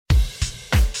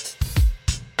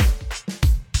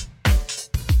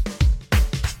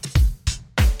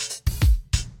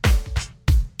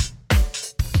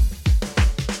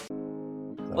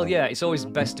Well, yeah, it's always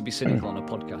best to be cynical on a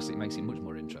podcast. It makes it much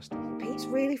more interesting. Pete's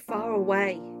really far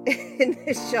away in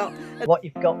this shot. What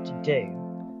you've got to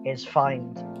do is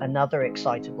find another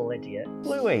excitable idiot.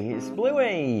 Bluey, it's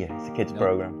Bluey. It's a kids'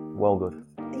 program. Well good.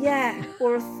 Yeah,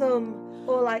 or a thumb,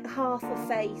 or like half a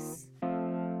face.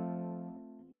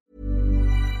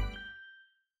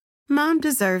 Mom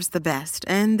deserves the best,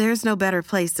 and there's no better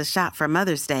place to shop for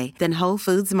Mother's Day than Whole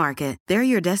Foods Market. They're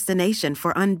your destination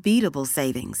for unbeatable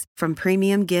savings, from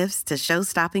premium gifts to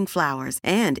show-stopping flowers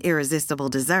and irresistible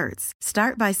desserts.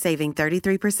 Start by saving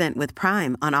 33% with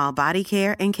Prime on all body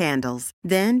care and candles.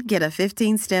 Then get a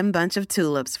 15-stem bunch of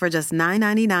tulips for just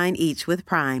 $9.99 each with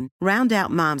Prime. Round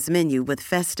out Mom's menu with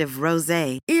festive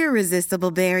rosé,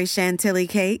 irresistible berry chantilly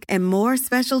cake, and more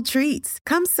special treats.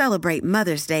 Come celebrate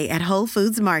Mother's Day at Whole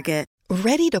Foods Market.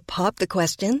 Ready to pop the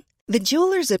question? The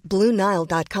jewelers at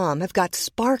BlueNile.com have got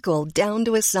sparkle down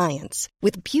to a science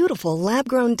with beautiful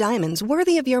lab-grown diamonds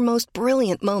worthy of your most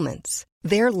brilliant moments.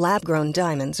 Their lab-grown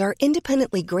diamonds are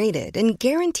independently graded and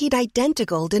guaranteed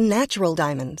identical to natural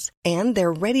diamonds, and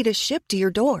they're ready to ship to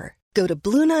your door. Go to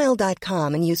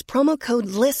BlueNile.com and use promo code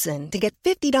LISTEN to get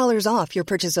 $50 off your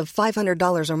purchase of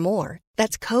 $500 or more.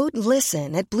 That's code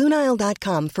LISTEN at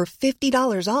BlueNile.com for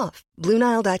 $50 off.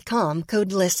 BlueNile.com,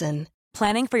 code LISTEN.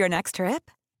 Planning for your next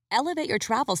trip? Elevate your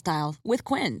travel style with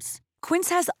Quince. Quince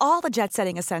has all the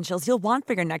jet-setting essentials you'll want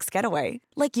for your next getaway,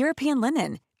 like European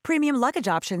linen, premium luggage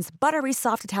options, buttery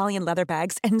soft Italian leather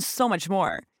bags, and so much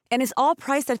more. And is all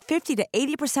priced at 50 to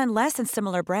 80% less than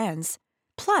similar brands.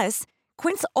 Plus,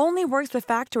 Quince only works with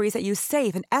factories that use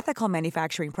safe and ethical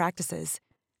manufacturing practices.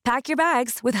 Pack your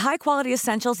bags with high-quality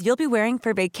essentials you'll be wearing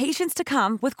for vacations to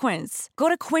come with Quince. Go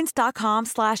to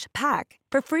quince.com/pack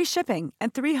for free shipping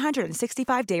and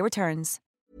 365-day returns.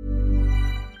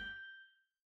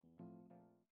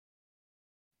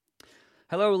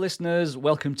 Hello, listeners.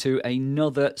 Welcome to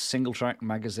another Single Track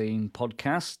Magazine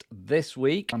podcast. This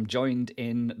week, I'm joined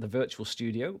in the virtual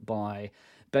studio by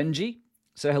Benji.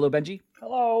 Say hello, Benji.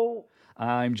 Hello.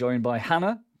 I'm joined by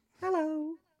Hannah. Hello.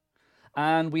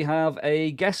 And we have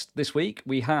a guest this week.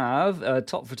 We have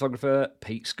top photographer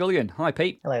Pete Scullion. Hi,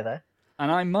 Pete. Hello there. And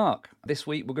I'm Mark. This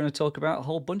week we're going to talk about a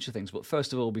whole bunch of things. But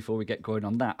first of all, before we get going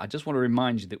on that, I just want to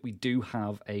remind you that we do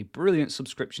have a brilliant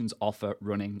subscriptions offer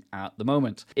running at the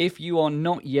moment. If you are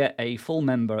not yet a full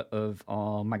member of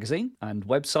our magazine and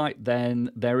website, then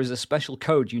there is a special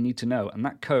code you need to know. And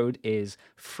that code is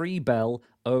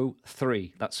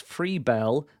FreeBell03. That's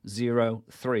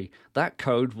FreeBell03. That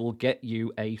code will get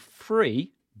you a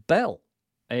free bell.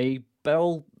 A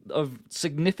bell of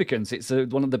significance. It's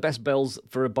one of the best bells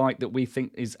for a bike that we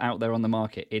think is out there on the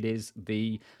market. It is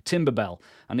the Timber Bell.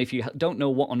 And if you don't know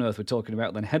what on earth we're talking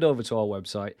about, then head over to our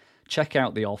website, check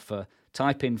out the offer,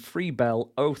 type in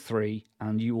FreeBell03,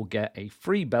 and you will get a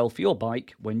free bell for your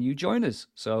bike when you join us.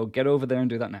 So get over there and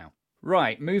do that now.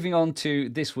 Right, moving on to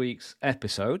this week's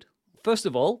episode. First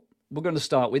of all, we're going to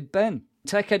start with Ben.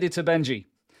 Tech editor Benji.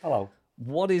 Hello.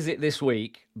 What is it this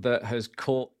week that has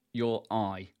caught your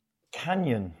eye?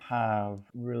 Canyon have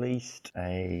released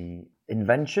a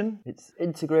invention. It's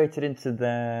integrated into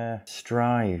their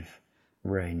Strive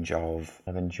range of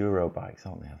enduro bikes,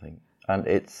 aren't they, I think? And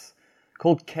it's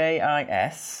called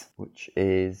KIS, which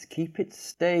is Keep It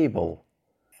Stable.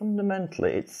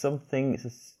 Fundamentally, it's a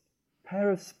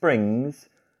pair of springs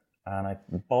and a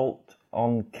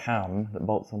bolt-on cam that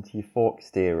bolts onto your fork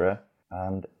steerer,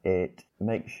 and it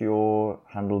makes your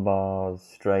handlebars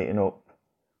straighten up.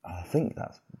 I think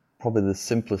that's probably the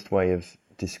simplest way of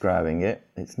describing it.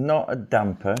 It's not a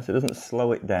damper, so it doesn't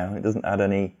slow it down. It doesn't add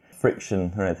any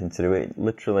friction or anything to it. It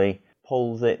literally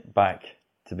pulls it back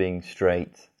to being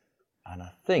straight. And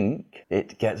I think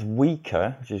it gets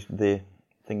weaker, which is the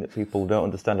thing that people don't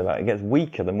understand about it. It gets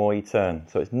weaker the more you turn.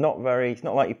 So it's not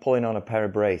like you're pulling on a pair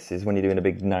of braces when you're doing a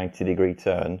big 90-degree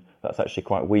turn. That's actually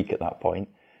quite weak at that point.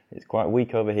 It's quite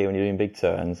weak over here when you're doing big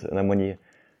turns. And then when you're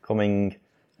coming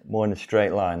more in a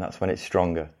straight line, that's when it's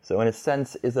stronger. So in a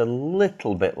sense, it's a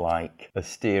little bit like a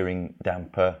steering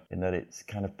damper in that it's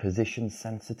kind of position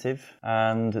sensitive.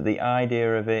 And the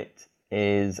idea of it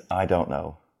is, I don't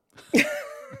know.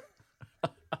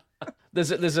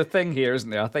 There's a thing here, isn't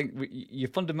there? I think you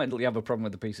fundamentally have a problem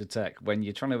with a piece of tech when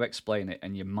you're trying to explain it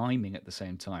and you're miming at the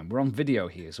same time. We're on video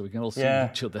here, so we can all see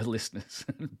each other, listeners.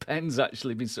 Ben's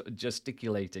actually been sort of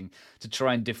gesticulating to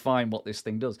try and define what this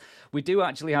thing does. We do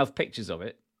actually have pictures of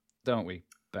it, don't we,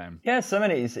 Ben? Yes, I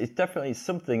mean, it's definitely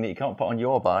something that you can't put on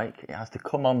your bike. It has to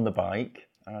come on the bike,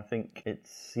 and I think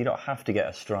you don't have to get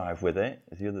a Strive with it,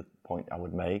 is the other point I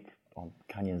would make on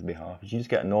Canyon's behalf. You just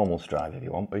get a normal Strive if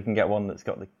you want, or you can get one that's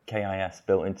got the KIS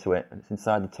built into it, and it's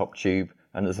inside the top tube,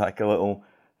 and there's like a little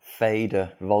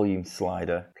fader volume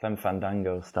slider, Clem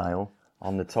Fandango style,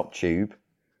 on the top tube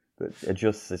that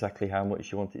adjusts exactly how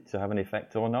much you want it to have an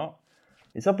effect or not.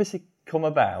 It's obviously come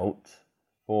about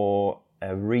for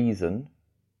a reason,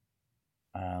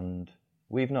 and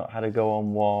we've not had a go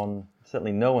on one.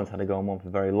 Certainly no one's had a go on one for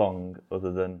very long,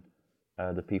 other than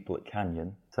the people at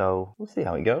Canyon. So we'll see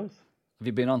how it goes. Have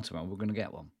you been onto one? We're going to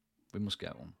get one. We must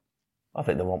get one. I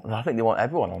think they want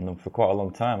everyone on them for quite a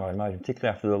long time. I imagine,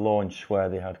 particularly after the launch, where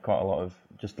they had quite a lot of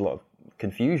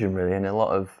confusion, really, and a lot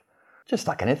of just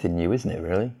like anything new, isn't it?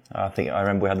 Really, I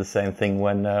remember we had the same thing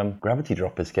when gravity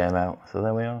droppers came out. So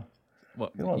there we are.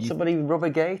 What you want somebody rubber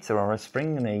gator or a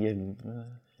spring knee?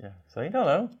 Yeah. So you don't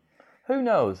know. Who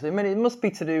knows? I mean, it must be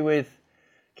to do with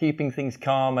keeping things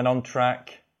calm and on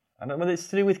track. I don't know whether it's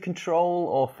to do with control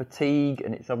or fatigue,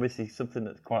 and it's obviously something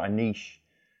that's quite a niche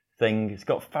thing. It's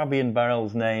got Fabian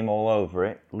Barrel's name all over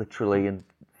it, literally and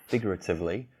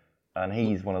figuratively, and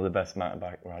he's one of the best mountain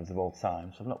bike riders of all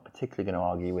time, so I'm not particularly going to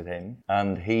argue with him.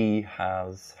 And he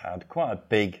has had quite a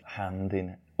big hand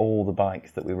in all the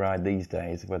bikes that we ride these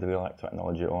days, whether we like to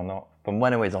acknowledge it or not. From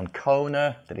when he was on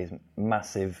Kona, did his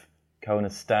massive Kona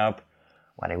stab,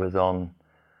 when he was on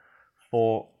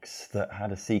forks that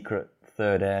had a secret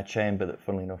third air chamber that,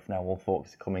 funnily enough, now all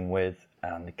forks are coming with,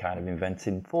 and kind of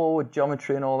inventing forward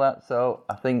geometry and all that. So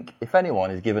I think if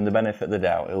anyone is given the benefit of the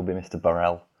doubt, it'll be Mr.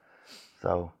 Burrell.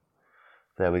 So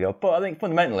there we go. But I think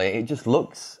fundamentally it just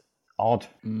looks odd,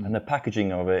 and the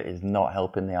packaging of it is not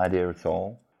helping the idea at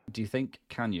all. Do you think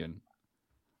Canyon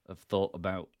have thought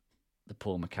about the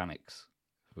poor mechanics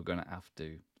who are going to have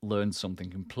to learn something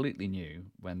completely new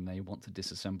when they want to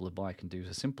disassemble a bike and do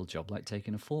a simple job like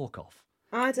taking a fork off?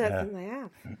 I don't think they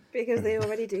have, because they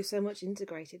already do so much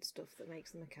integrated stuff that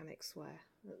makes the mechanics swear.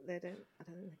 I don't think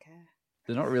they care.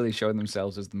 They're not really showing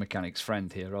themselves as the mechanic's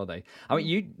friend here, are they? I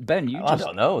mean, Ben, I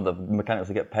don't know. The mechanics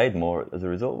will get paid more as a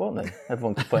result, won't they?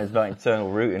 Everyone complains about internal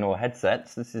routing or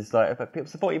headsets. This is like, if people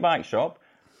support your bike shop,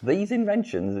 these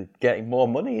inventions are getting more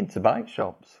money into bike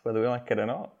shops, whether we like it or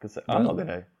not. Because I'm not going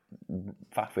to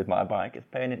faff with my bike. It's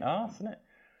paying in arse, isn't it?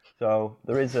 So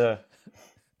there is a...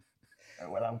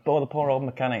 Well, I'm the poor old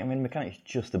mechanic. I mean, mechanic's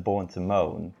just a born to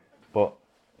moan, but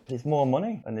there's more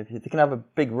money. And if they can have a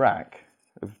big rack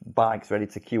of bikes ready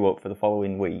to queue up for the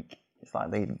following week, it's like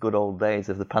the good old days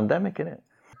of the pandemic, isn't it?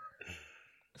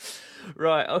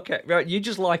 Right, okay. Right, you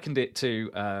just likened it to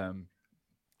a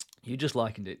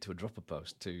dropper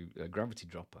post, to a gravity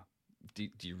dropper. Do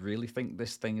you really think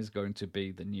this thing is going to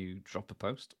be the new dropper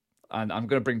post? And I'm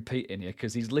going to bring Pete in here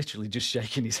because he's literally just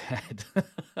shaking his head.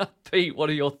 Pete, what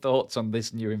are your thoughts on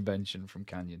this new invention from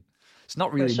Canyon? It's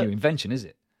not really a new invention, is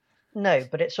it? No,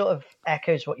 but it sort of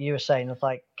echoes what you were saying of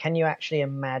like, can you actually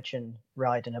imagine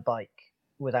riding a bike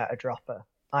without a dropper?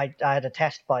 I had a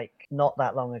test bike not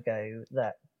that long ago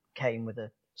that came with a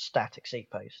static seat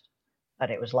post,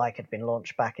 and it was like it had been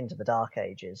launched back into the dark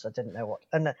ages. I didn't know what,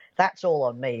 and that's all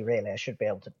on me really. I should be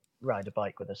able to ride a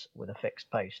bike with a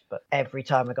fixed post, but every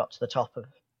time I got to the top of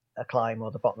a climb or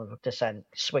the bottom of a descent,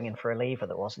 swinging for a lever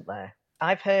that wasn't there.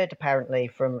 I've heard apparently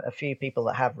from a few people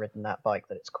that have ridden that bike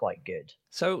that it's quite good.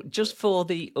 So just for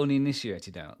the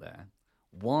uninitiated out there,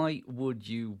 why would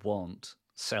you want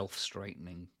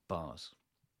self-straightening bars?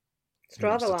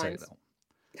 Strava lines.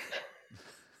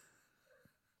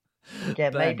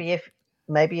 Yeah, Ben.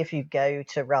 maybe if you go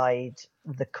to ride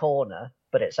the corner,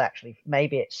 but it's actually,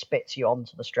 maybe it spits you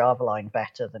onto the Strava line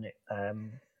better than it,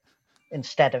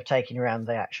 instead of taking you around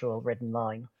the actual ridden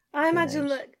line. I imagine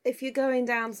that if you're going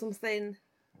down something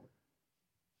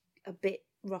a bit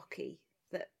rocky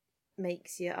that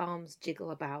makes your arms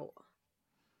jiggle about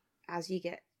as you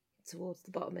get towards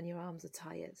the bottom and your arms are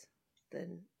tired,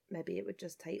 then maybe it would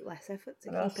just take less effort to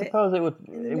keep it. I suppose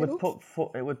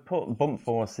it would put bump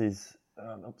forces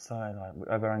upside, like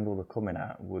whatever angle they're coming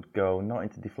at would go not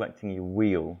into deflecting your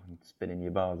wheel and spinning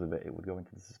your bars a bit. It would go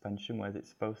into the suspension where it's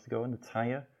supposed to go, in the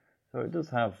tyre. So it does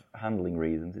have handling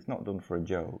reasons. It's not done for a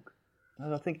joke.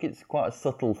 And I think it's quite a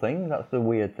subtle thing. That's the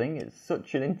weird thing. It's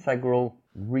such an integral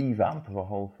revamp of a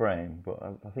whole frame, but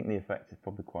I think the effect is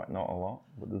probably quite not a lot.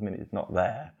 But doesn't mean it's not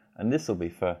there. And this will be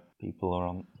for people who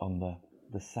are on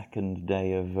the second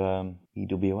day of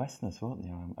EWSness, won't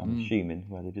they? I'm assuming,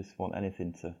 where they just want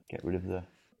anything to get rid of the...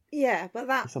 Yeah, but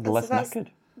that's knackered.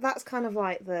 That's kind of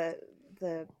like the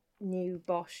new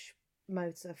Bosch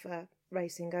motor for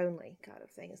racing only kind of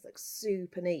thing. It's like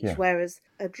super niche, whereas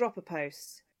a dropper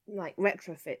post like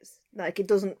retrofits, like it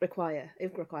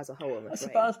requires a hole in the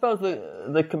frame. I suppose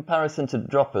the comparison to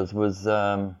droppers was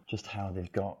just how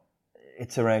they've got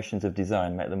iterations of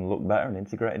design make them look better and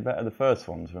integrated better. The first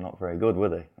ones were not very good, were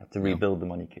they? You had to rebuild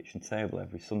them on your kitchen table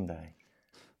every Sunday.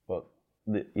 But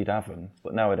that you'd have them.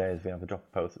 But nowadays we have a dropper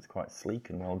post that's quite sleek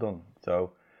and well done.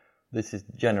 So this is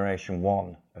generation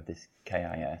 1 of this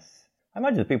KIS. I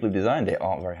imagine the people who designed it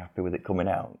aren't very happy with it coming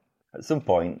out. At some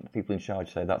point, the people in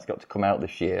charge say that's got to come out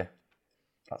this year.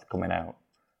 That's coming out.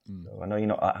 So I know you're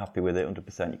not that happy with it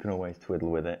 100%. You can always twiddle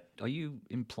with it. Are you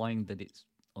implying that it's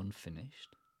unfinished?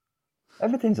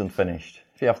 Everything's unfinished.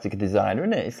 If you have to get a designer,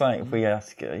 isn't it? It's like if we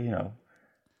ask,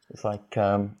 it's like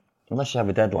unless you have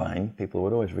a deadline, people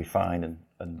would always refine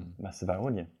and mess about,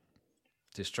 wouldn't you?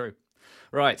 It is true.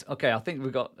 Right. Okay. I think have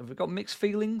we got mixed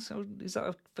feelings? Is that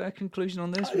a fair conclusion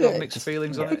on this? We've got mixed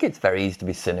feelings on it. I think it's very easy to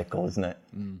be cynical, isn't it?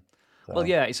 So. Well,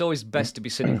 yeah. It's always best to be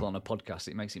cynical on a podcast.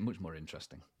 It makes it much more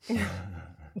interesting.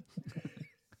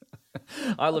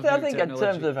 I think in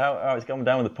terms of how it's gone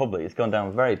down with the public, it's gone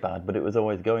down very bad. But it was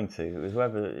always going to. It was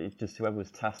whoever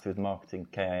was tasked with marketing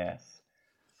KIS.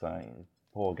 It's like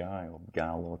poor guy or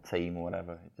gal or team or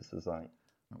whatever. It just was like.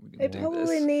 It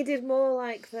probably needed more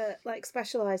like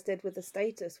Specialized did with the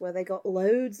Status, where they got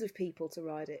loads of people to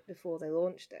ride it before they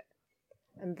launched it,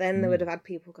 and then they would have had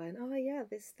people going, "Oh yeah,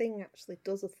 this thing actually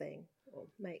does a thing," or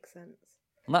makes sense.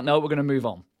 On that note, we're going to move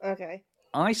on. Okay.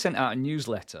 I sent out a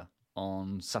newsletter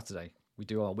on Saturday. We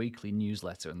do our weekly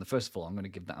newsletter, and first of all, I'm going to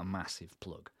give that a massive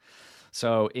plug.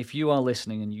 So if you are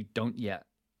listening and you don't yet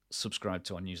subscribe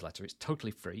to our newsletter, it's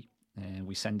totally free, and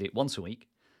we send it once a week.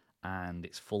 And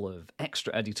it's full of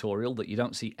extra editorial that you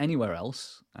don't see anywhere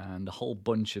else, and a whole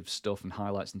bunch of stuff and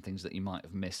highlights and things that you might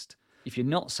have missed. If you're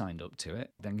not signed up to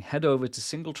it, then head over to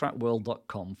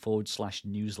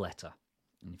singletrackworld.com/newsletter.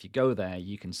 And if you go there,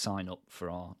 you can sign up for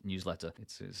our newsletter.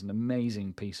 It's an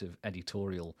amazing piece of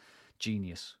editorial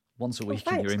genius. Once a week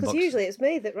in your inbox. Because usually it's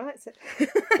me that writes it.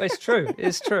 It's true,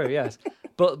 yes.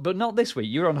 But not this week.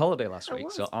 You were on holiday last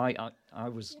week, so I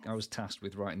was tasked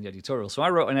with writing the editorial. So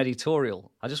I wrote an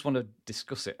editorial. I just want to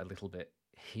discuss it a little bit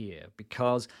here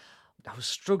because I was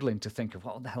struggling to think of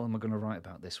what the hell am I going to write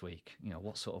about this week?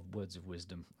 What sort of words of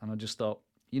wisdom? And I just thought,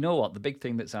 you know what? The big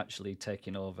thing that's actually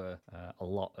taking over a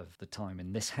lot of the time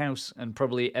in this house and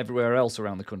probably everywhere else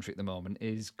around the country at the moment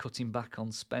is cutting back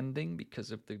on spending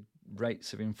because of the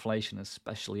rates of inflation,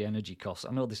 especially energy costs.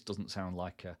 I know this doesn't sound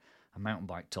like a mountain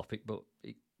bike topic, but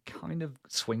it kind of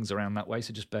swings around that way,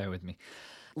 so just bear with me.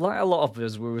 Like a lot of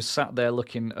us, we were sat there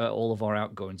looking at all of our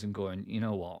outgoings and going, you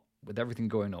know what? With everything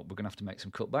going up, we're going to have to make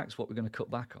some cutbacks. What we're going to cut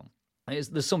back on?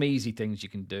 There's some easy things you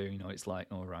can do. It's like,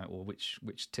 all right, well, which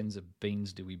tins of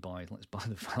beans do we buy? Let's buy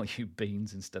the value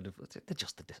beans instead of... They're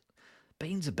just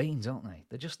beans are beans, aren't they?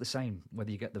 They're just the same,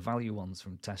 whether you get the value ones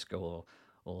from Tesco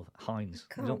or Heinz.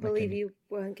 Can't believe you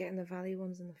weren't getting the value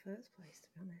ones in the first place, to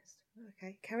be honest.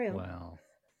 Okay, carry on. Well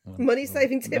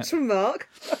money-saving tips from Mark.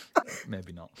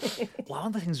 Maybe not. One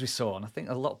of the things we saw, and I think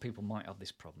a lot of people might have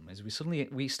this problem, is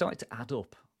we started to add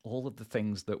up all of the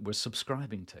things that we're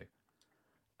subscribing to.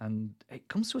 And it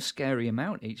comes to a scary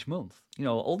amount each month.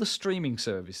 All the streaming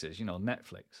services,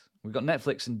 Netflix. We've got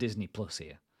Netflix and Disney Plus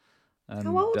here. And,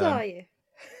 how old are you?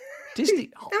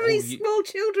 Disney. How many small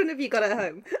children have you got at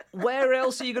home? Where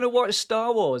else are you going to watch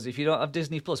Star Wars if you don't have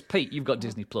Disney Plus? Pete, you've got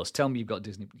Disney Plus. Tell me you've got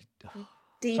Disney.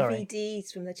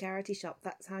 DVDs from the charity shop.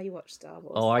 That's how you watch Star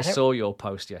Wars. Oh, I saw your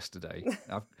post yesterday.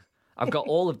 I've got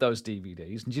all of those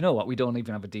DVDs. And do you know what? We don't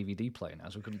even have a DVD player now,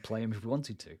 so we couldn't play them if we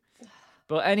wanted to.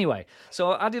 But anyway,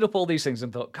 so I added up all these things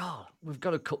and thought, God, we've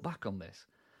got to cut back on this.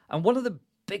 And one of the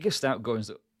biggest outgoings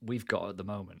that we've got at the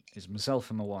moment is myself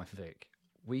and my wife, Vic.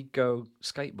 We go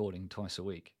skateboarding twice a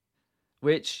week,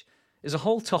 which is a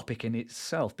whole topic in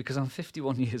itself because I'm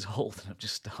 51 years old and I've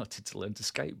just started to learn to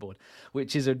skateboard,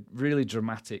 which is a really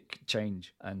dramatic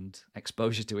change and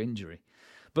exposure to injury.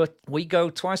 But we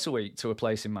go twice a week to a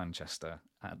place in Manchester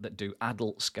that do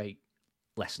adult skate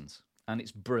lessons, and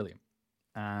it's brilliant.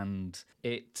 And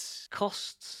it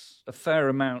costs a fair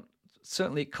amount.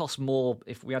 Certainly it costs more,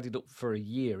 if we added up for a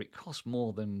year, it costs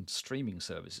more than streaming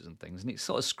services and things. And it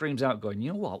sort of screams out going,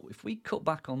 you know what, if we cut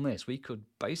back on this, we could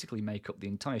basically make up the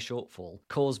entire shortfall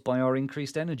caused by our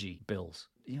increased energy bills.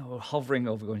 We're hovering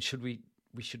over going,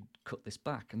 we should cut this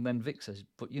back. And then Vic says,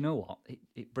 but you know what,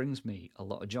 it brings me a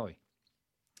lot of joy.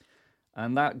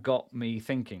 And that got me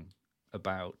thinking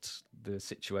about the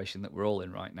situation that we're all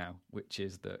in right now, which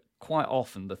is that quite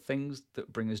often the things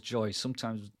that bring us joy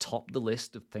sometimes top the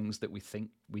list of things that we think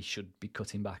we should be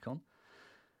cutting back on.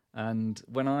 And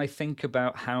when I think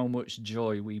about how much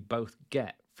joy we both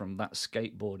get from that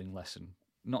skateboarding lesson,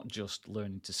 not just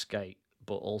learning to skate,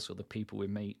 but also the people we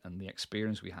meet and the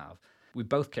experience we have, we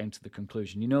both came to the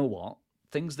conclusion, you know what?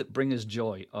 Things that bring us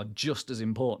joy are just as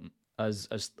important as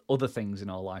other things in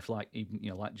our life, like even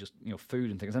like just food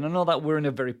and things. And I know that we're in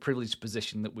a very privileged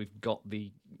position that we've got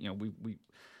the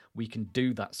we can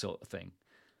do that sort of thing.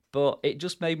 But it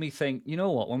just made me think, you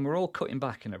know what, when we're all cutting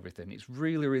back and everything, it's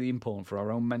really, really important for our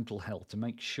own mental health to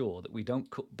make sure that we don't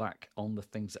cut back on the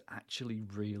things that actually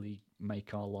really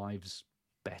make our lives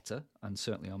better, and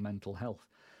certainly our mental health.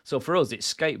 So for us,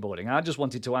 it's skateboarding. I just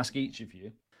wanted to ask each of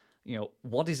you,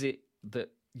 what is it that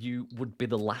you would be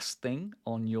the last thing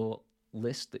on your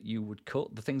list that you would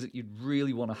cut? The things that you'd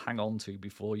really want to hang on to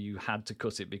before you had to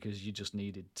cut it because you just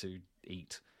needed to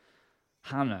eat.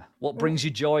 Hannah, what brings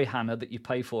you joy, Hannah, that you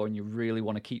pay for and you really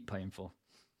want to keep paying for?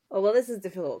 Oh, well, this is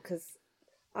difficult because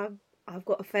I've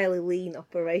got a fairly lean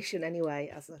operation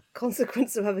anyway as a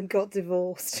consequence of having got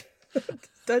divorced.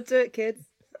 Don't do it, kids.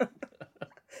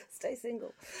 Stay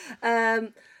single.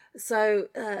 The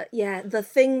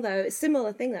thing, though, a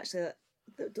similar thing actually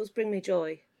that does bring me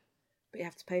joy, but you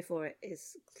have to pay for it,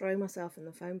 is throwing myself in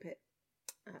the foam pit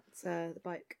at the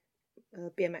bike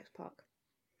BMX park,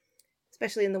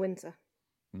 especially in the winter.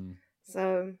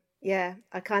 So yeah,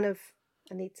 I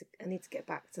need to get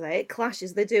back to that. It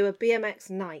clashes. They do a BMX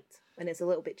night and it's a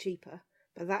little bit cheaper,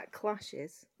 but that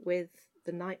clashes with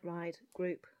the night ride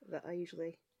group that I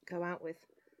usually go out with.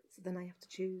 So then I have to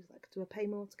choose, like, do I pay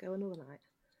more to go another night,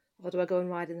 or do I go and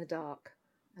ride in the dark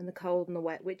and the cold and the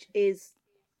wet, which is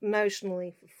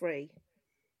notionally for free,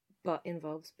 but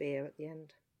involves beer at the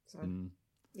end. So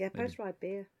yeah, post-ride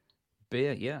beer.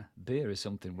 Beer is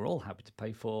something we're all happy to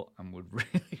pay for and would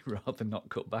really rather not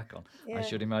cut back on, I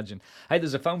should imagine. Hey,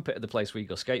 there's a foam pit at the place where you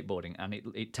go skateboarding, and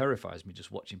it terrifies me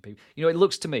just watching people. It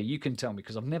looks to me, you can tell me,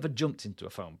 because I've never jumped into a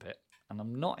foam pit, and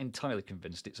I'm not entirely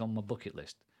convinced it's on my bucket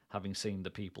list, having seen the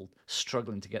people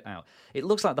struggling to get out. It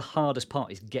looks like the hardest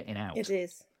part is getting out. It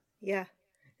is, yeah.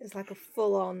 It's like a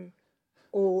full-on,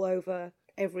 all over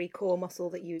every core muscle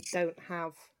that you don't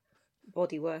have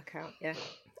body workout, yeah.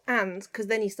 And because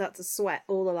then you start to sweat,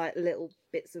 all the little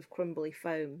bits of crumbly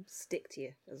foam stick to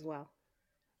you as well.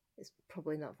 It's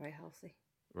probably not very healthy.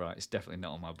 Right, it's definitely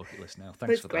not on my bucket list now. But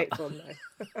Thanks it's for great that. fun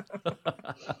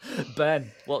though.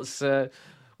 Ben, what's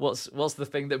the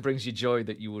thing that brings you joy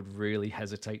that you would really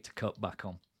hesitate to cut back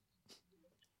on?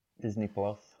 Disney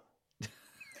Plus.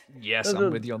 Yes,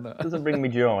 I'm with you on that. It doesn't bring me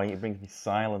joy, it brings me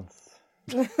silence.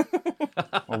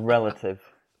 Or relative.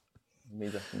 It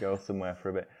means I can go somewhere for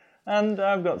a bit. And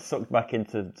I've got sucked back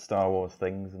into Star Wars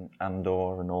things and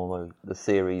Andor and all the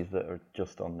series that are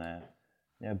just on there.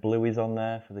 Yeah, Bluey's on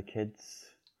there for the kids.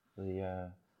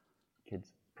 The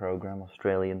kids program,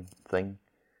 Australian thing,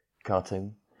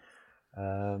 cartoon.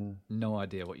 No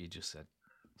idea what you just said.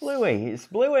 Bluey, it's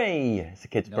Bluey. It's a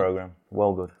kids program.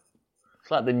 Well good. It's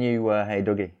like the new Hey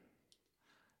Dougie.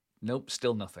 Nope,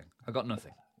 still nothing. I got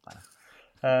nothing.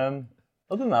 Other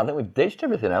than that, I think we've ditched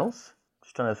everything else.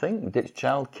 Just trying to think. We ditched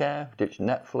childcare, we ditched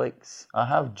Netflix. I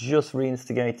have just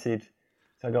reinstigated,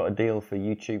 so I got a deal for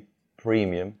YouTube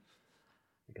Premium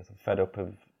because I'm fed up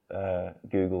of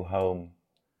Google Home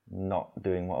not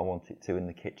doing what I want it to in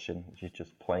the kitchen, which is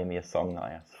just play me a song that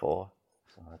I asked for.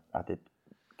 So I did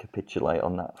capitulate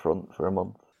on that front for a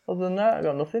month. Other than that, I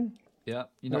got nothing. Yeah,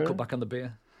 you're not cut back on the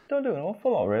beer? Don't do an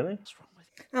awful lot, really. What's wrong with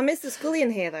you? Now, Mr.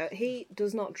 Scullion here, though, he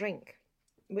does not drink,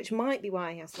 which might be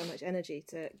why he has so much energy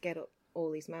to get up all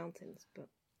these mountains. But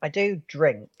I do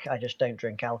drink, I just don't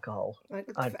drink alcohol.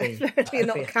 You're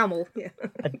not a camel. Yeah.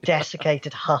 A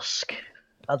desiccated husk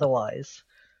otherwise.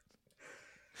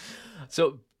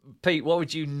 So, Pete, what would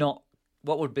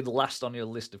be the last on your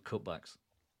list of cutbacks?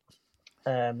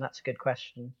 That's a good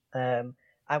question.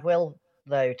 I will,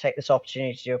 though, take this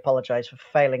opportunity to apologise for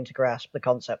failing to grasp the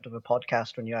concept of a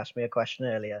podcast when you asked me a question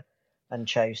earlier and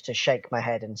chose to shake my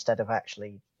head instead of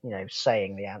actually,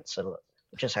 saying the answer,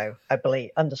 which is how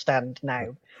I understand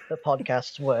now that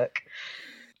podcasts work.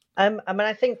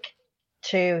 I think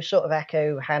to sort of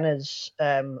echo Hannah's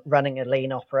running a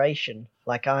lean operation,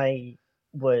 like I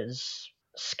was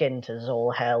skint as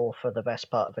all hell for the best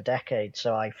part of a decade,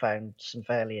 so I found some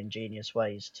fairly ingenious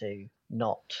ways to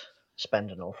not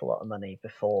spend an awful lot of money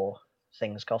before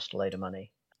things cost a load of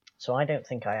money. So I don't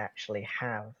think I actually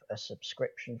have a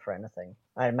subscription for anything.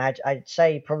 I'd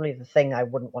say probably the thing I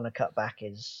wouldn't want to cut back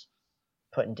is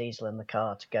putting diesel in the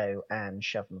car to go and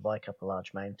shove my bike up a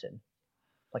large mountain.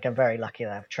 Like, I'm very lucky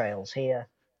that I have trails here,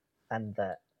 and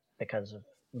that because of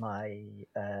my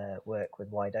work with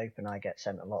Wide Open, I get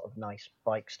sent a lot of nice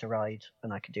bikes to ride,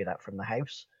 and I can do that from the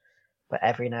house. But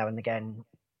every now and again,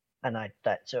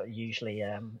 that's usually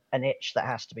an itch that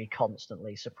has to be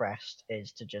constantly suppressed,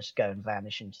 is to just go and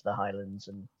vanish into the Highlands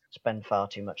and spend far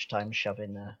too much time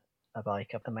shoving a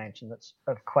bike up a mountain that's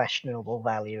of questionable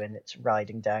value in its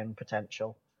riding down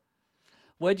potential.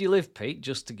 Where do you live, Pete?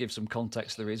 Just to give some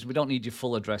context, we don't need your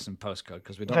full address and postcode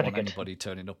because we don't want anybody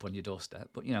turning up on your doorstep.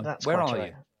 But, That's where quite are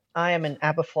right. I am in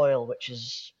Aberfoyle, which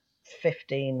is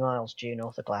 15 miles due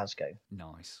north of Glasgow.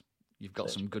 Nice. You've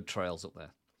got some good trails up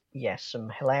there. Yes, some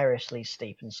hilariously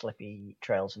steep and slippy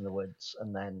trails in the woods,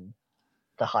 and then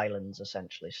the highlands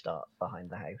essentially start behind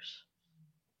the house.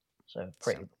 So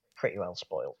pretty well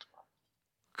spoilt.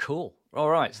 Cool. All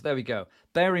right, so there we go.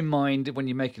 Bear in mind when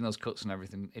you're making those cuts and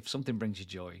everything, if something brings you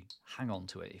joy, hang on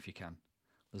to it if you can.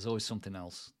 There's always something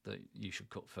else that you should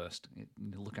cut first.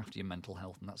 Look after your mental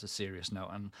health, and that's a serious note.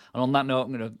 And on that note,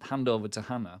 I'm going to hand over to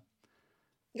Hannah.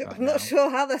 I'm not sure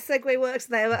how the segue works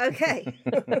there, but okay.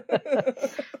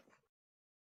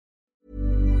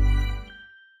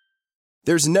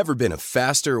 There's never been a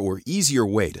faster or easier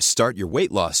way to start your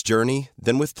weight loss journey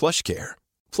than with PlushCare.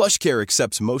 PlushCare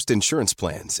accepts most insurance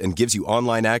plans and gives you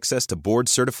online access to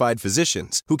board-certified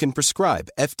physicians who can prescribe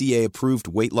FDA-approved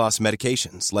weight loss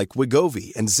medications like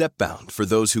Wegovy and Zepbound for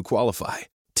those who qualify.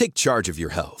 Take charge of your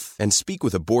health and speak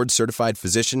with a board-certified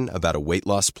physician about a weight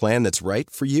loss plan that's right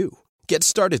for you. Get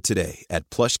started today at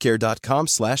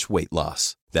plushcare.com/weight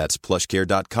loss. That's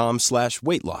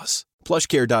plushcare.com/weight loss.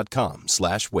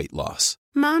 plushcare.com/weight loss.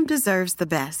 Mom deserves the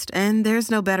best, and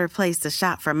there's no better place to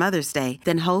shop for Mother's Day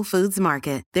than Whole Foods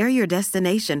Market. They're your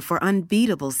destination for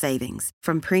unbeatable savings,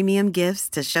 from premium gifts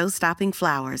to show-stopping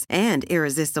flowers and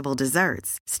irresistible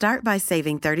desserts. Start by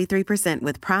saving 33%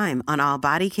 with Prime on all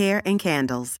body care and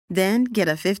candles. Then get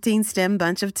a 15-stem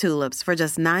bunch of tulips for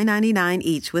just $9.99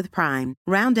 each with Prime.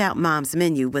 Round out Mom's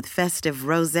menu with festive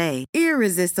rosé,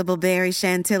 irresistible berry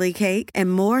chantilly cake,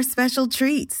 and more special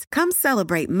treats. Come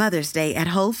celebrate Mother's Day at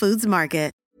Whole Foods Market.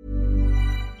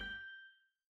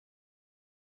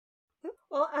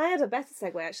 Well, I had a better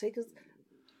segue actually, because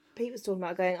Pete was talking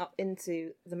about going up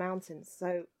into the mountains.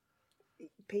 So,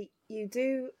 Pete, you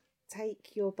do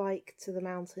take your bike to the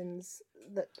mountains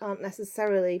that aren't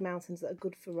necessarily mountains that are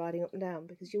good for riding up and down,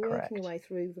 because you're working your way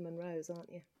through the Munros, aren't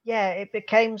you? Yeah, it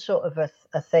became sort of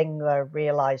a thing where I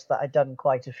realised that I'd done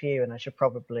quite a few and I should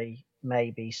probably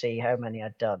maybe see how many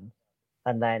I'd done.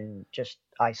 And then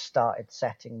I started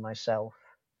setting myself,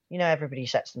 everybody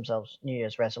sets themselves New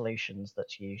Year's resolutions.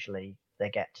 That's usually they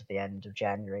get to the end of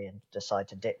January and decide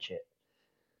to ditch it.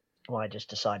 Well, I just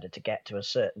decided to get to a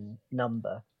certain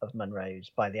number of Munros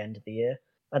by the end of the year.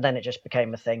 And then it just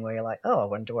became a thing where you're like, oh, I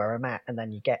wonder where I'm at. And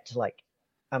then you get to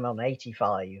I'm on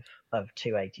 85 of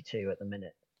 282 at the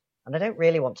minute. And I don't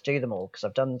really want to do them all because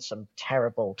I've done some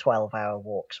terrible 12-hour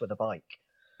walks with a bike.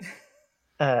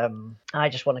 I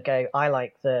just want to go, I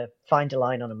like find a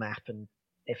line on a map, and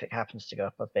if it happens to go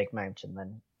up a big mountain,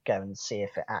 then go and see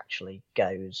if it actually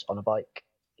goes on a bike.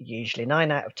 Usually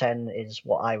 9 out of 10 is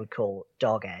what I would call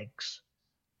dog eggs,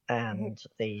 and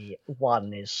the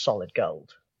 1 is solid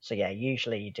gold. So yeah,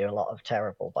 usually you do a lot of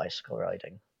terrible bicycle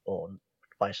riding or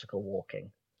bicycle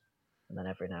walking, and then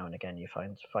every now and again you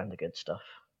find the good stuff.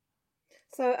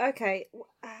 So, okay,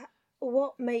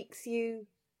 what makes you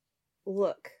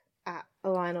look at a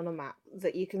line on a map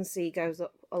that you can see goes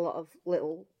up a lot of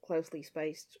little closely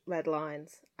spaced red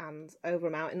lines and over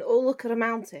a mountain, or look at a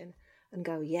mountain and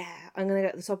go, yeah, I'm going to go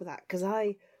at the top of that? Because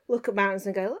I look at mountains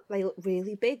and go, look, they look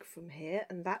really big from here,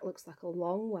 and that looks like a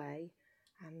long way,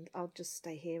 and I'll just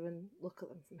stay here and look at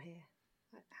them from here.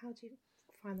 How do you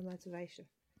find the motivation?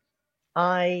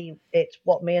 It's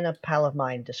what me and a pal of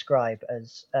mine describe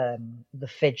as the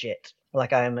fidget.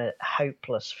 Like, I am a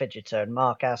hopeless fidgeter, and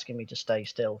Mark asking me to stay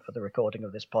still for the recording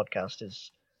of this podcast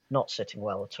is not sitting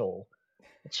well at all.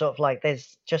 It's sort of like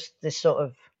there's just this sort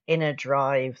of inner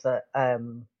drive that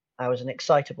I was an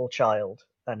excitable child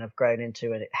and have grown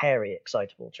into a hairy,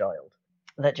 excitable child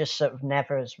that just sort of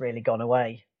never has really gone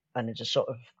away. And it just sort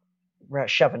of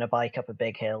shoving a bike up a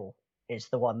big hill is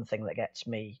the one thing that gets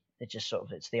me.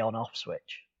 It's the on-off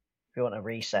switch. If you want to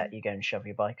reset, you go and shove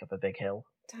your bike up a big hill.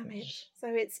 Damn it. So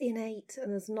it's innate,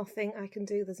 and there's nothing I can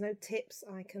do. There's no tips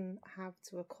I can have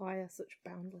to acquire such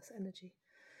boundless energy.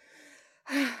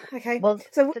 Okay. Well,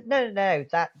 so no,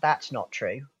 that's not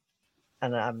true.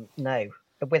 And no,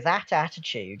 with that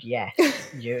attitude, yes,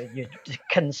 you're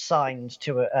consigned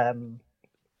to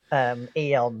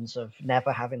eons of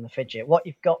never having the fidget. What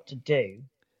you've got to do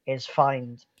is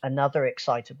find another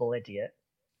excitable idiot,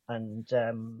 and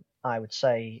I would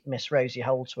say Miss Rosie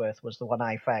Holdsworth was the one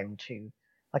I found who.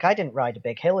 I didn't ride a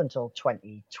big hill until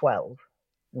 2012.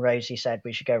 And Rosie said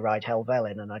we should go ride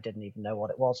Helvellyn, and I didn't even know what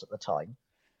it was at the time.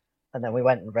 And then we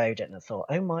went and rode it, and I thought,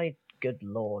 oh my good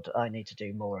lord, I need to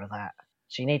do more of that.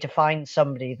 So you need to find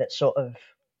somebody that sort of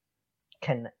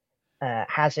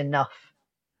has enough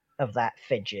of that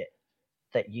fidget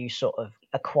that you sort of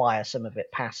acquire some of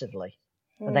it passively.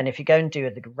 And then if you go and do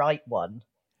the right one,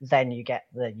 then you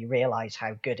realise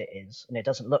how good it is, and it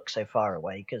doesn't look so far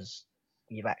away because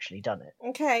you've actually done it.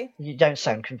 Okay. You don't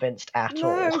sound convinced at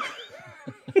all. No.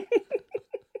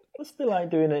 It's still like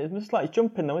doing it. It's just like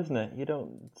jumping, though, isn't it? You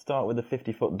don't start with a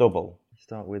 50-foot double. You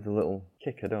start with a little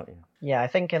kicker, don't you? Yeah, I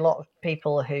think a lot of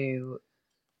people who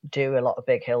do a lot of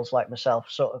big hills like myself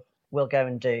sort of will go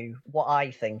and do what I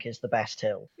think is the best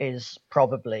hill, is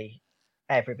probably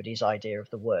everybody's idea of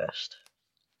the worst.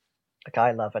 Like,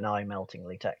 I love an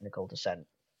eye-meltingly technical descent,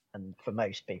 and for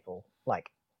most people, like,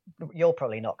 you're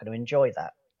probably not going to enjoy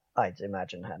that, I'd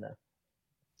imagine, Hannah.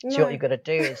 So what you've got to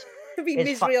do is... It'd be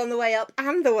misery on the way up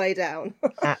and the way down.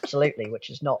 Absolutely, which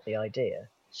is not the idea.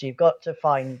 So you've got to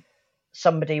find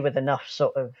somebody with enough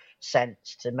sort of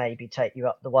sense to maybe take you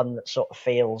up the one that sort of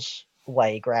feels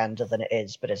way grander than it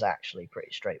is, but is actually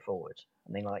pretty straightforward.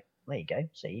 And they're like, there you go,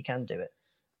 see, you can do it.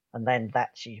 And then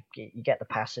that's you get the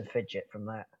passive fidget from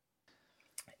that.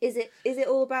 Is it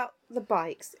all about the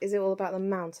bikes? Is it all about the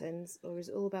mountains? Or is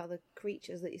it all about the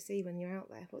creatures that you see when you're out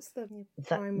there? What's the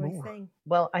primary thing?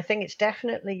 Well, I think it's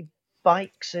definitely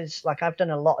bikes. Is like, I've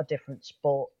done a lot of different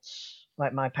sports.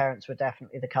 Like, my parents were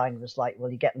definitely the kind was like,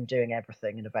 well, you get them doing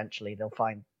everything and eventually they'll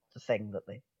find the thing that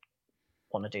they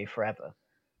want to do forever.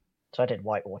 So I did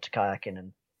whitewater kayaking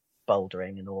and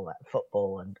bouldering and all that,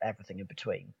 football and everything in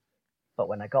between. But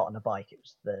when I got on a bike, it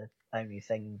was the only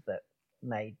thing that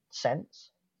made sense.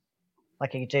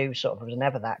 Like, you do sort of, was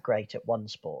never that great at one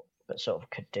sport, but sort of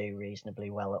could do reasonably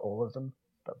well at all of them.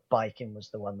 But biking was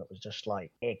the one that was just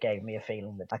like, it gave me a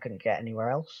feeling that I couldn't get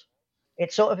anywhere else.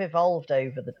 It sort of evolved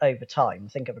over time. I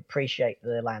think I've appreciated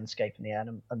the landscape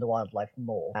and the wildlife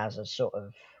more as a sort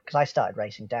of, because I started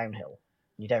racing downhill.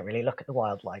 You don't really look at the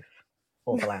wildlife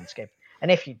or the landscape.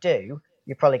 And if you do,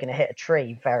 you're probably going to hit a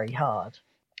tree very hard.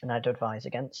 And I'd advise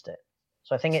against it.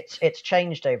 So I think it's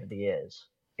changed over the years.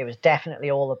 It was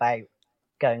definitely all about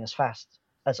going as fast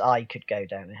as I could go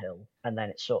down a hill. And then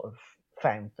it sort of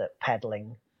found that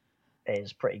pedaling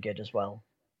is pretty good as well.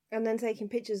 And then taking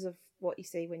pictures of what you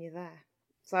see when you're there.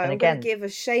 So And I'm again- going to give a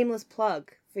shameless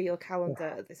plug for your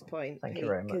calendar at this point. Thank you Pete,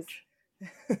 very much.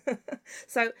 'cause-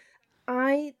 So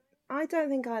I don't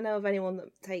think I know of anyone that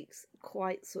takes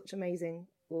quite such amazing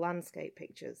landscape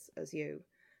pictures as you.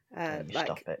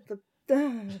 Stop it.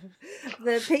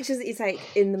 The pictures that you take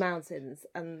in the mountains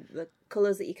and the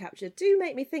colours that you capture do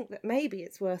make me think that maybe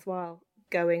it's worthwhile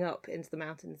going up into the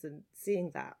mountains and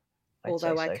seeing that. I'd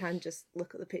Although say I so. can just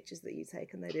look at the pictures that you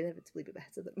take and they'd inevitably be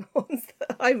better than the ones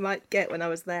that I might get when I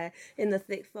was there in the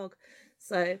thick fog.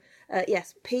 So,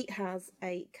 yes, Pete has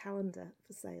a calendar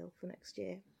for sale for next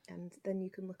year, and then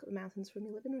you can look at the mountains from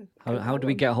your living room. How do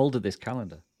we get hold of this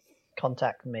calendar?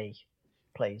 Contact me,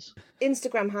 please.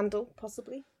 Instagram handle,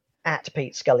 possibly. At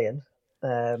Pete Scullion.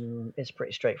 It's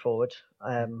pretty straightforward.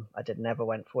 I never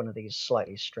went for one of these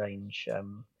slightly strange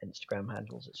Instagram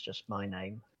handles. It's just my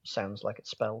name. Sounds like it's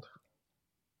spelled.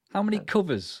 How many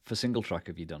covers for Single Track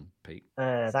have you done, Pete?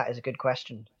 That is a good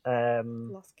question.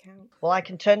 Lost count. Well, I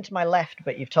can turn to my left,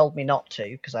 but you've told me not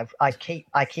to because I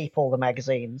keep all the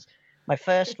magazines. My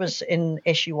first was in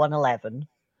issue 111,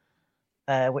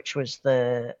 which was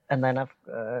and then I've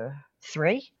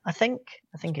 3. I think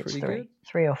it's pretty 3, good.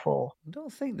 3 or 4. I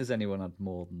don't think there's anyone had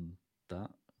more than that.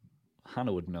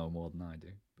 Hannah would know more than I do,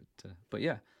 but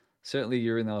yeah, certainly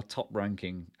you're in our top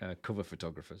ranking cover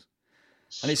photographers.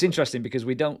 And it's interesting because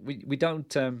we don't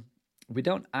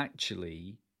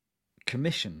actually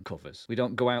commission covers. We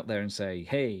don't go out there and say,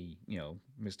 hey,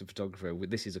 Mr. Photographer,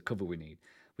 this is a cover we need.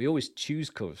 We always choose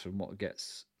covers from what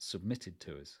gets submitted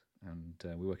to us,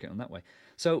 and we work it on that way.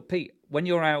 So, Pete, when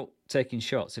you're out taking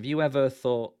shots, have you ever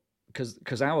thought,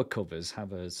 because our covers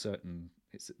have a certain,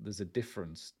 there's a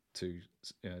difference to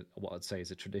what I'd say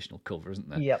is a traditional cover, isn't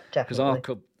there? Yep, definitely.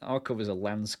 Because our covers are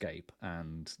landscape,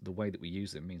 and the way that we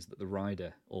use them means that the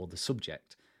rider or the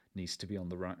subject needs to be on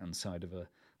the right-hand side of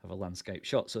a landscape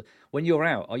shot. So when you're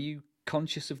out, are you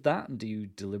conscious of that, and do you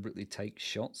deliberately take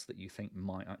shots that you think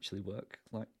might actually work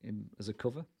as a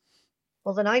cover?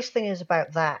 Well, the nice thing is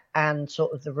about that and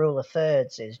sort of the rule of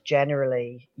thirds is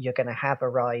generally you're going to have a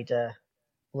rider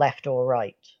left or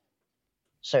right.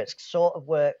 So it sort of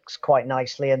works quite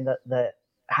nicely in that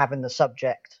having the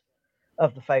subject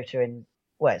of the photo in,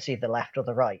 well, it's either left or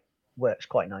the right, works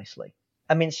quite nicely.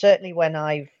 I mean, certainly when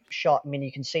I've shot,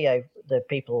 you can see the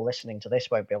people listening to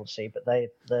this won't be able to see, but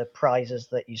the prizes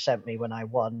that you sent me when I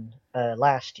won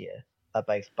last year are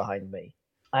both behind me.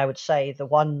 I would say the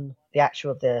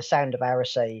Sound of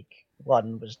Arisaig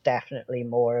one was definitely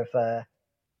more of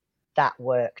that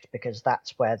worked because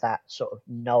that's where that sort of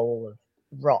knoll of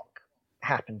rock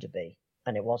happened to be,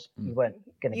 and it was you weren't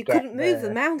going to You get couldn't move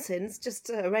the mountains just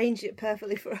to arrange it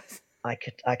perfectly for us. I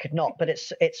could not, but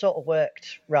it sort of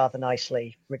worked rather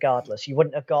nicely regardless. You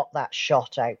wouldn't have got that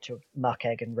shot out to Muck,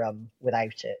 Egg and Rum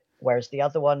without it. Whereas the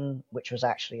other one, which was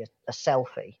actually a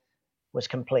selfie, was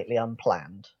completely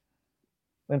unplanned.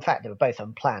 In fact, they were both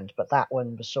unplanned, but that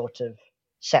one was sort of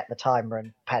set the timer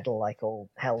and pedal like all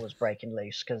hell was breaking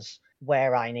loose, because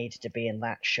where I needed to be in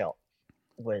that shot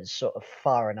was sort of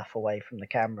far enough away from the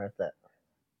camera that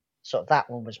sort of that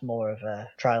one was more of a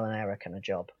trial and error kind of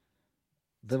job.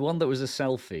 The one that was a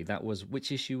selfie, that was,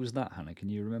 which issue was that, Hannah? Can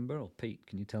you remember? Or Pete,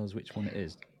 can you tell us which one it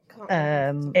is?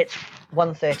 It's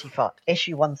 135,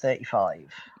 issue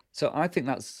 135. So I think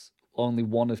that's only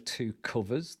one of two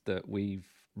covers that we've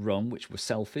run, which were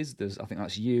selfies. I think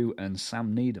that's you and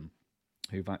Sam Needham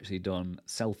who've actually done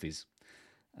selfies,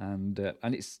 and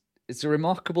it's a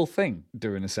remarkable thing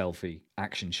doing a selfie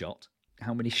action shot.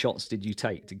 How many shots did you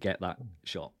take to get that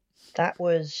shot? That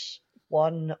was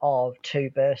one of two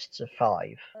bursts of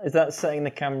 5. Is that setting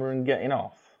the camera and getting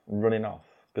off and running off?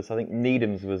 Because I think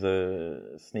Needham's was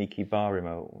a sneaky bar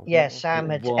remote. Yeah, Sam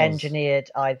had engineered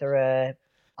either an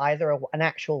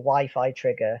actual Wi-Fi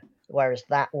trigger, whereas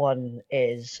that one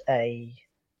is a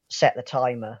set the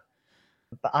timer.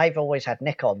 But I've always had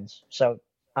Nikons, so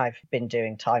I've been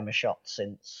doing timer shots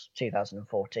since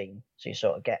 2014. So you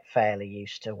sort of get fairly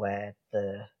used to where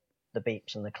the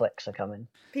beeps and the clicks are coming.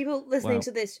 People listening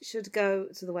to this should go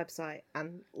to the website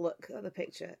and look at the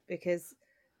picture, because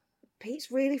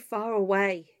Pete's really far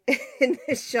away in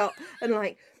this shot and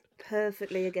like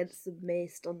perfectly against the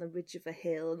mist on the ridge of a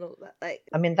hill and all that. Like,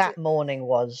 I mean, that morning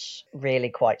was really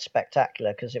quite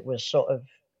spectacular, because it was sort of,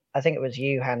 I think it was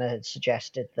you, Hannah, had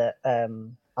suggested that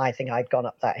I think I'd gone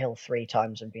up that hill 3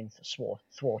 times and been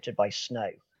thwarted by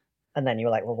snow. And then you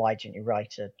were like, well, why didn't you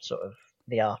write a sort of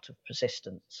The Art of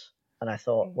Persistence? And I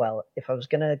thought, well, if I was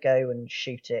going to go and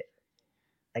shoot it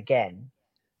again,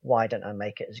 why don't I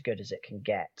make it as good as it can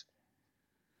get?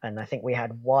 And I think we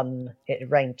had it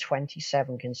rained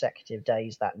 27 consecutive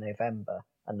days that November,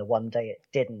 and the one day it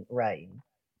didn't rain,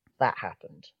 that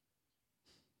happened.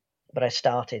 But I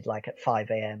started like at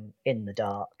 5 a.m. in the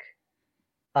dark,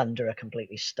 under a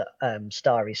completely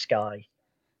starry sky,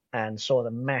 and saw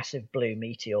the massive blue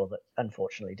meteor that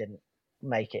unfortunately didn't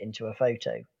make it into a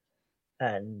photo.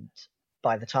 And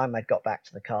by the time I'd got back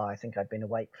to the car, I think I'd been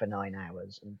awake for 9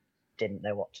 hours and didn't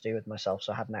know what to do with myself,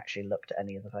 so I hadn't actually looked at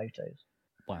any of the photos.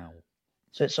 Wow.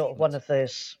 So it's sort of one of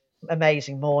those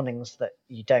amazing mornings that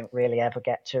you don't really ever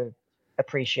get to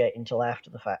appreciate until after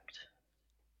the fact.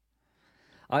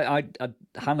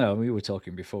 Hannah, we were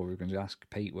talking before. We were going to ask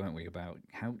Pete, weren't we, about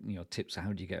how tips.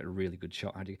 How do you get a really good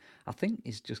shot? I think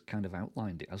he's just kind of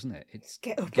outlined it, hasn't it? It's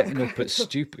getting up at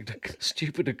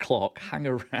stupid o'clock, hang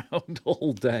around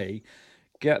all day,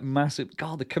 get massive.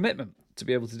 God, the commitment to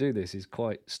be able to do this is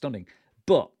quite stunning.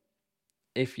 But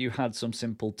if you had some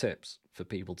simple tips for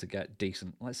people to get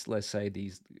decent, let's say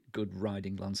these good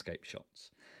riding landscape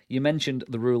shots. You mentioned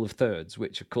the rule of thirds,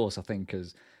 which of course I think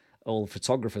as all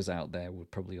photographers out there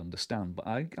would probably understand, but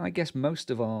I guess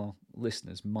most of our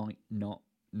listeners might not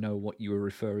know what you were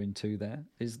referring to there.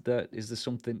 Is there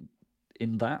something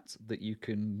in that you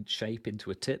can shape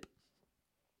into a tip?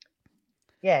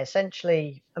 Yeah,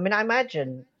 essentially, I mean, I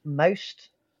imagine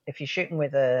if you're shooting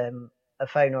with a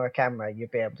phone or a camera,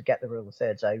 you'd be able to get the rule of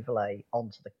thirds overlay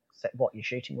onto what you're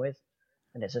shooting with,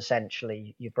 and it's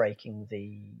essentially you're breaking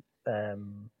the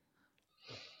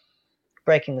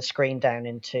screen down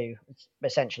into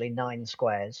essentially 9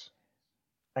 squares,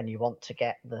 and you want to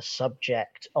get the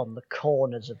subject on the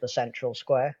corners of the central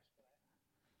square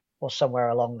or somewhere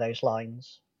along those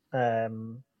lines.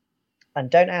 And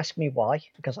don't ask me why,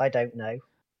 because I don't know.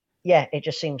 Yeah, it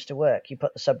just seems to work. You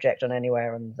put the subject on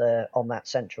anywhere on that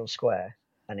central square,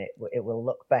 and it will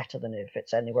look better than if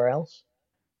it's anywhere else.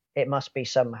 It must be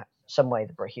some way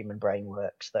the human brain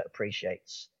works that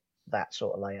appreciates that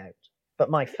sort of layout. But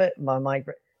my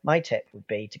tip would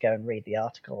be to go and read the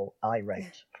article I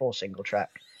wrote for Single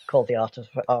Track called "The Art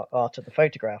of the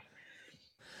Photograph."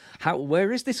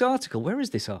 Where is this article?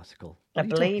 I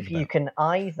believe you can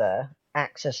either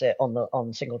access it on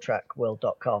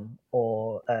singletrackworld.com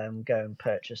or go and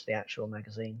purchase the actual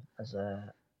magazine as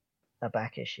a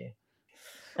back issue.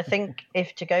 I think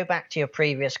to go back to your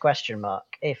previous question,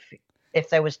 Mark, if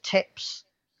there was tips,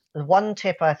 the one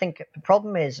tip I think the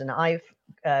problem is, and I've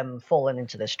fallen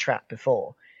into this trap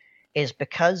before, is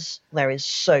because there is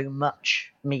so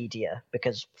much media,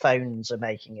 because phones are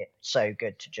making it so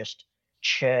good to just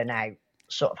churn out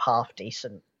sort of half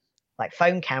decent. Like,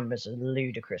 phone cameras are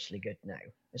ludicrously good now,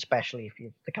 especially if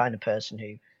you're the kind of person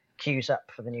who queues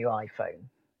up for the new iPhone.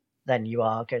 Then you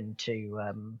are going to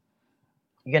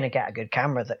you're going to get a good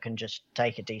camera that can just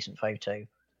take a decent photo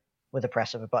with a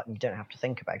press of a button. You don't have to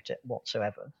think about it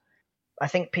whatsoever. I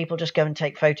think people just go and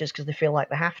take photos because they feel like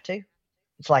they have to.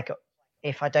 It's like,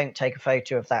 if I don't take a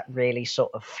photo of that really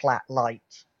sort of flat,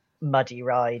 light, muddy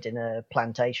ride in a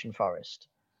plantation forest,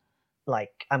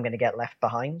 like, I'm going to get left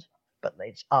behind. But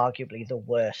it's arguably the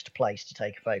worst place to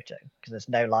take a photo because there's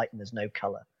no light and there's no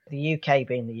colour. The UK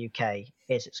being the UK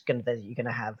is it's going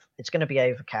to be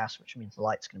overcast, which means the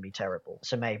light's going to be terrible.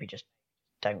 So maybe just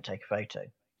don't take a photo.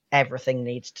 Everything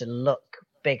needs to look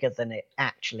bigger than it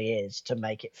actually is to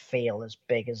make it feel as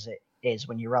big as it is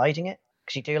when you're riding it.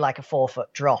 Because you do like a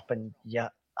 4-foot drop and your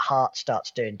heart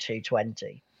starts doing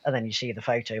 220, and then you see the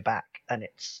photo back and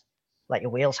it's like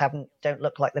your wheels don't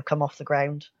look like they've come off the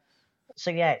ground. So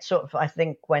yeah, it's sort of, I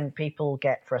think when people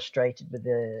get frustrated with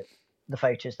the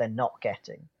photos they're not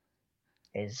getting,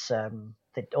 is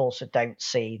they also don't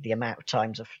see the amount of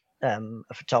times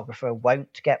a photographer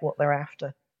won't get what they're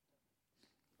after.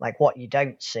 Like, what you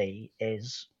don't see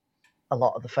is a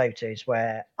lot of the photos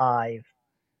where I've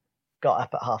got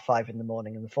up at 5:30 in the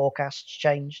morning and the forecast's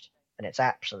changed and it's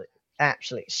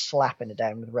absolutely slapping it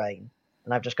down with rain,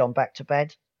 and I've just gone back to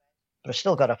bed, but I've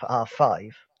still got up at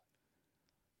 5:30.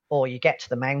 Or you get to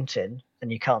the mountain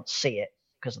and you can't see it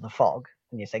because of the fog,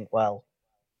 and you think, well,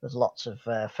 there's lots of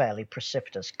fairly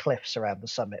precipitous cliffs around the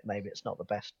summit. Maybe it's not the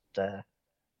best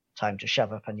time to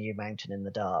shove up a new mountain in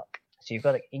the dark. So you've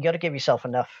got to give yourself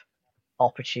enough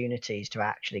opportunities to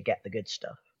actually get the good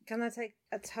stuff. Can I take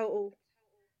a total,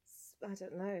 I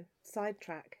don't know,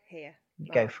 sidetrack here?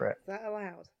 Go for it. Is that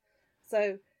allowed?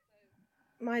 So,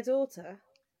 my daughter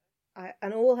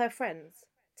and all her friends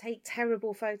take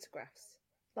terrible photographs.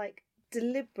 Like,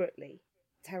 deliberately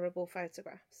terrible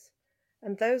photographs.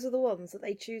 And those are the ones that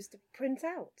they choose to print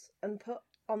out and put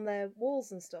on their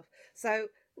walls and stuff. So,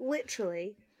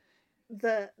 literally,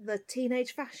 the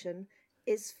teenage fashion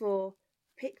is for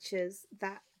pictures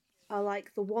that are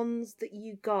like the ones that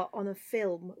you got on a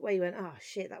film where you went, oh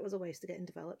shit, that was a waste of getting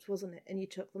developed, wasn't it? And you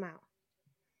took them out.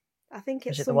 I think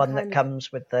it's Is it the one that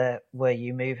comes with the "Were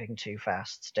you moving too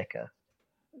fast" sticker?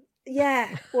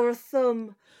 Yeah, or a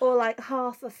thumb, or like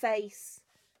half a face.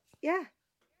 Yeah,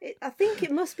 I think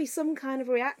it must be some kind of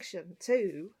reaction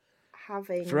to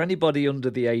having... For anybody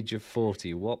under the age of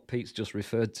 40, what Pete's just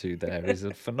referred to there is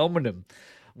a phenomenon.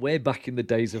 Way back in the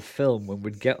days of film, when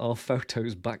we'd get our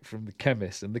photos back from the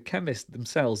chemist, and the chemists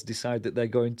themselves decide that they're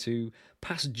going to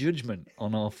pass judgment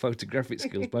on our photographic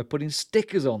skills by putting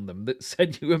stickers on them that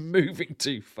said you were moving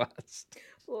too fast.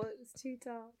 Or it was too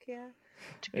dark, yeah.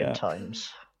 Good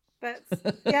times. But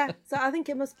yeah, so I think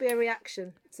it must be a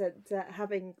reaction to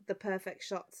having the perfect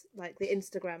shot, like the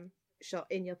Instagram shot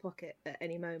in your pocket at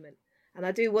any moment. And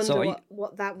I do wonder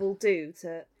what that will do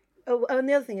to... Oh, and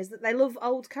the other thing is that they love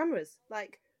old cameras.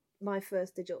 Like my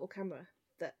first digital camera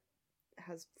that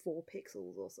has 4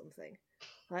 pixels or something.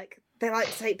 Like, they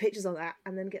like to take pictures on that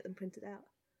and then get them printed out.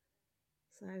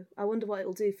 So I wonder what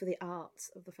it'll do for the art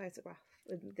of the photograph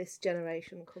when this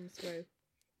generation comes through.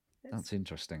 That's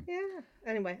interesting. Yeah.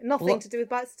 Anyway, nothing to do with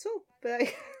bikes at all.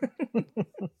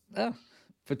 But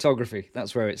photography,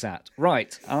 that's where it's at.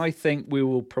 Right, I think we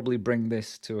will probably bring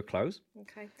this to a close.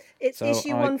 Okay. It's issue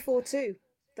 142.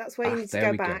 That's where you need to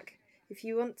go back. If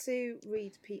you want to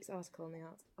read Pete's article on the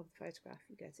art of the photograph,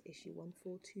 you go to issue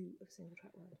 142 of Single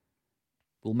Track World.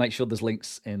 We'll make sure there's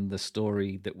links in the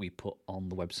story that we put on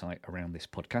the website around this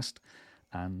podcast.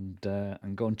 And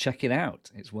go and check it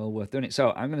out. It's well worth doing it.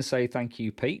 So I'm going to say thank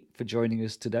you, Pete, for joining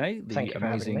us today. The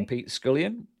amazing Pete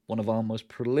Scullion, one of our most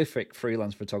prolific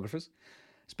freelance photographers.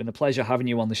 It's been a pleasure having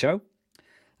you on the show.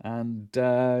 And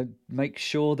make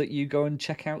sure that you go and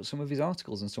check out some of his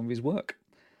articles and some of his work.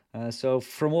 So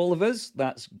from all of us,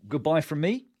 that's goodbye from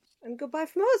me. And goodbye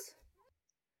from us.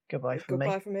 Goodbye from me.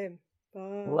 Goodbye from him.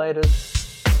 Bye. Later.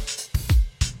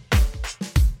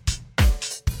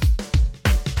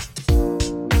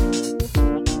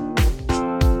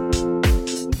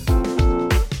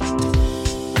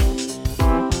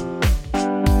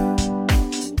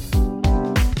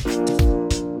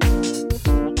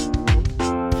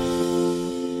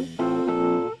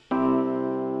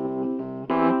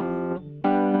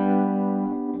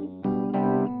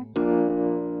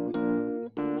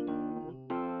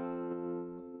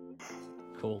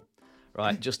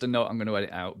 Right, just a note I'm going to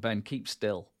edit out. Ben, keep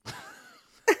still.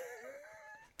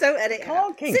 Don't edit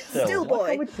out. Sit still,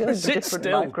 boy. Sit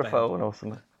still, microphone Ben. Or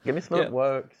something. Give me something that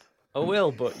works. I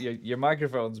will, but your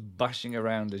microphone's bashing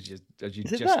around as you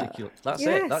gesticulate. That's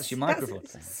yes, it. That's your microphone.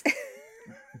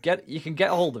 You can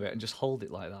get a hold of it and just hold it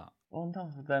like that. Well,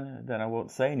 no, then I won't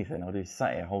say anything. I'll just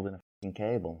sat here holding a fucking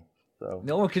cable. So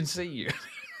no one can see you.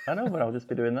 I know, but I'll just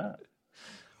be doing that.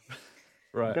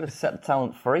 Right. I've got to set the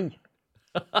talent free.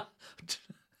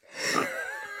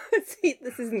 See,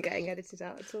 this isn't getting edited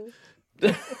out at all.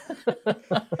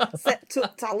 Set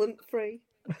up talent free.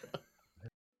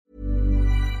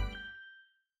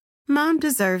 Mom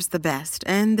deserves the best,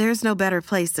 and there's no better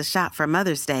place to shop for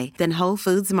Mother's Day than Whole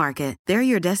Foods Market. They're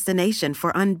your destination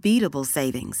for unbeatable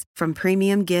savings, from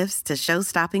premium gifts to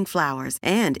show-stopping flowers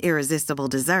and irresistible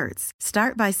desserts.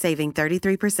 Start by saving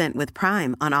 33% with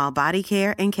Prime on all body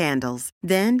care and candles.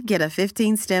 Then get a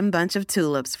 15-stem bunch of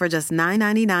tulips for just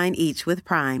 $9.99 each with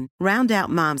Prime. Round out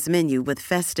Mom's menu with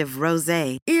festive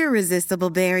rosé, irresistible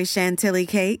berry chantilly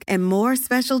cake, and more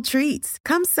special treats.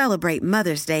 Come celebrate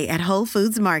Mother's Day at Whole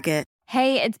Foods Market.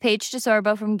 Hey, it's Paige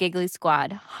DeSorbo from Giggly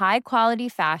Squad. High quality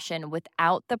fashion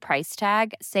without the price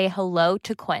tag. Say hello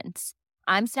to Quince.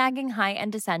 I'm snagging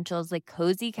high-end essentials like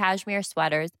cozy cashmere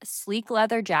sweaters, sleek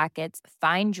leather jackets,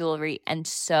 fine jewelry, and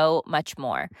so much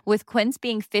more. With Quince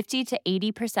being 50 to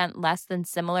 80% less than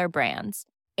similar brands.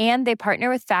 And they partner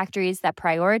with factories that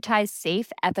prioritize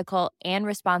safe, ethical, and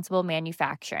responsible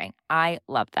manufacturing. I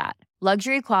love that.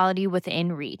 Luxury quality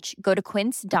within reach. Go to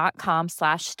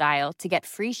quince.com/style to get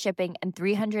free shipping and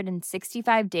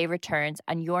 365-day returns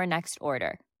on your next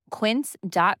order.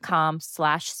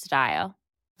 Quince.com/style.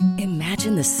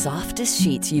 Imagine the softest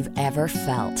sheets you've ever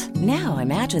felt. Now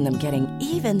imagine them getting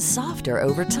even softer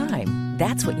over time.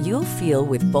 That's what you'll feel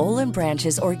with Boll &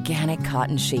 Branch's organic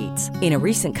cotton sheets. In a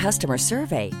recent customer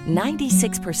survey,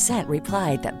 96%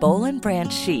 replied that Boll &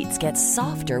 Branch sheets get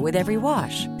softer with every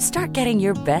wash. Start getting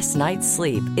your best night's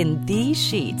sleep in these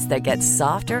sheets that get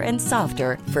softer and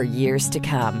softer for years to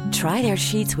come. Try their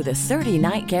sheets with a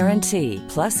 30-night guarantee.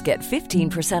 Plus, get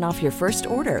 15% off your first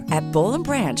order at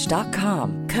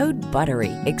bollandbranch.com. Code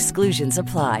BUTTERY. Exclusions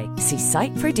apply. See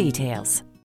site for details.